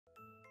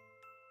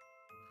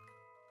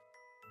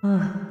Great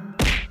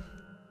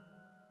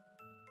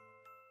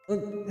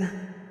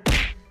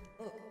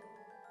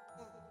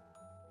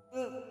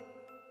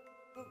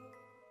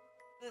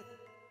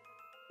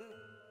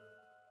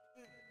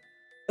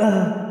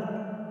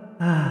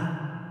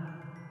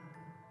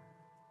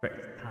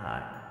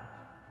time.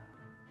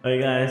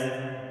 Alright guys,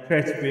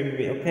 try to bring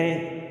me,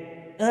 okay?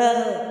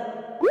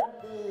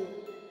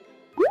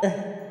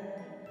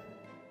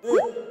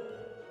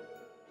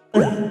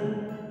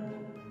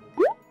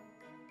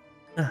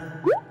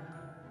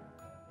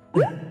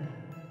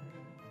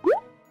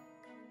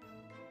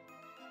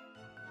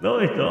 No,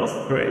 it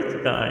was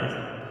great, guys.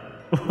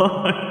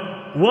 Why?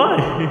 Why?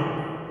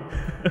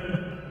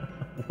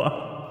 Why?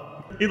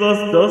 It was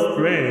just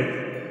great.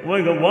 Oh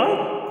my god, what?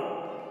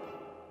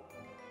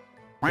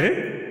 Eh?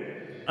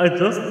 I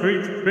just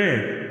reached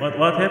great.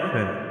 What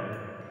happened?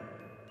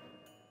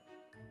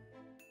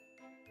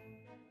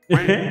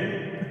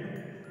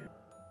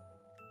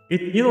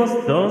 it was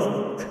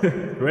just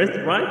great,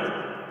 right?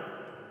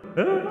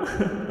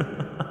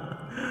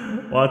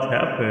 What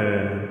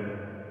happened?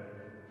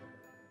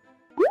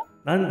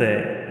 なん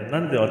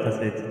で私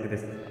ちょっとで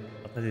すか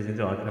私全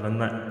然わから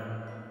ない。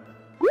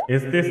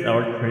Is this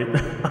our treat?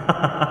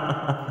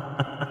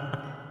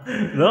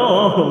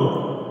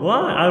 No!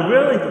 Why? I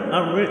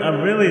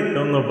really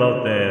don't know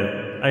about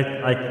that.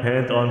 I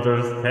can't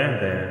understand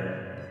that.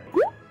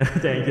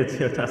 Thank you,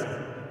 Chiho Tasker.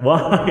 Why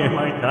am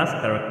I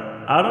Tasker?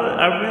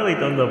 I really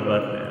don't know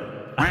about that.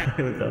 I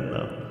really don't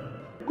know.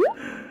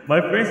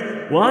 My face,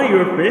 why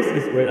your face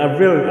is red?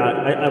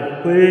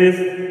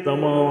 Please,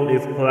 someone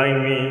is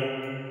calling me.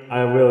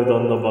 I really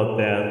don't know about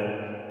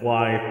that.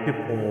 Why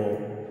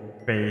people's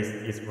face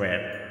is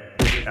red?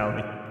 Please tell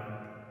me.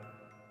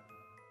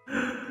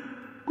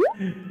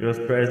 Your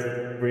stress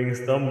brings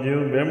some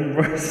new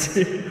members.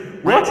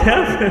 What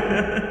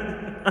happened?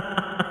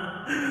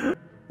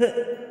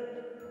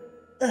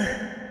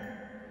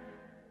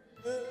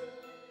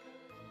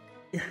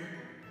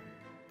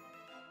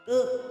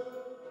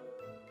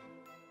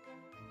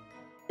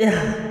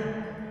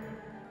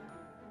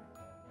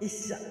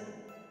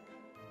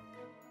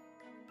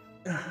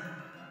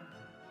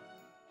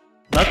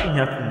 Nothing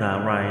happened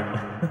now, right?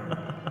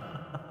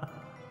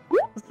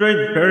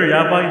 Straight, very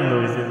yabai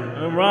noises.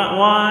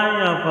 Why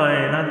yabai?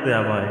 Nande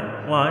yabai?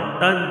 Why?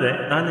 Nande?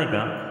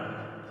 Naniga?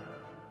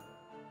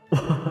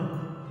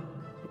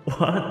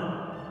 What?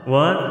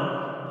 What?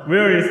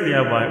 Where is the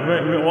yabai?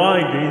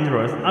 Why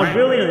dangerous? I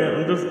really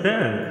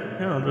understand. I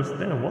can't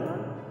understand. What?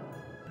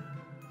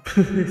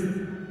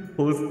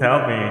 Please tell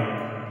me.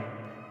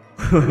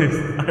 Please,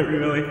 I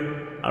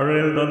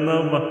really don't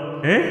know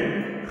about. I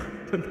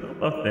don't know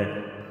about that.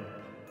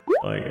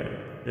 Oh yeah,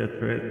 the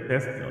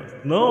testicles.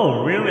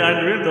 No, really, I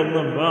really don't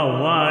know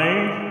about why.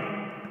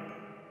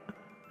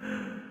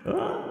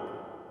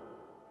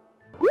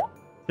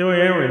 Your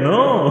arrow, no.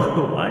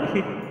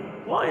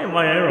 Why am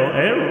I arrow?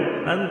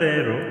 Arrow, and the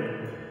arrow.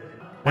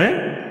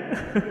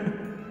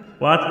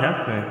 What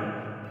happened?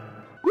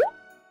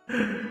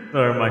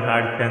 Sorry, my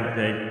heart can't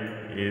take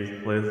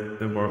it. Please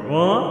do more.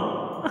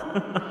 What?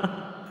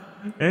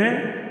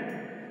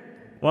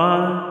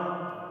 What?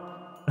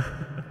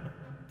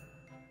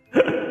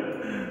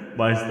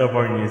 My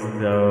stubborn is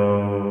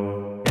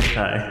so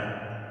hentai.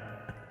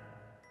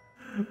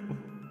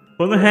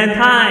 Kono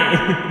hentai!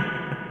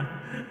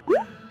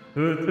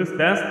 Too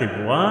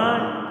sensitive,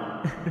 what?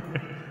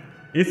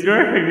 It's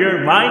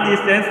your mind is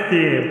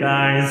sensitive,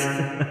 guys.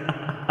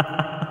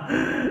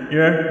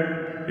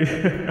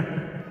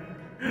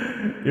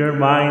 your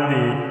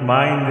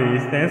mind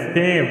is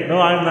sensitive.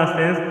 No, I'm not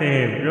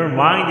sensitive. Your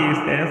mind is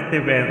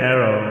sensitive and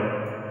error.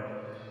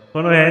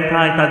 Kono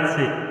hentai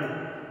tachi.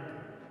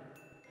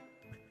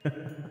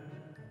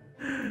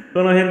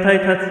 この変態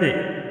たち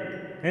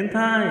変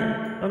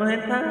態この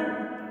変態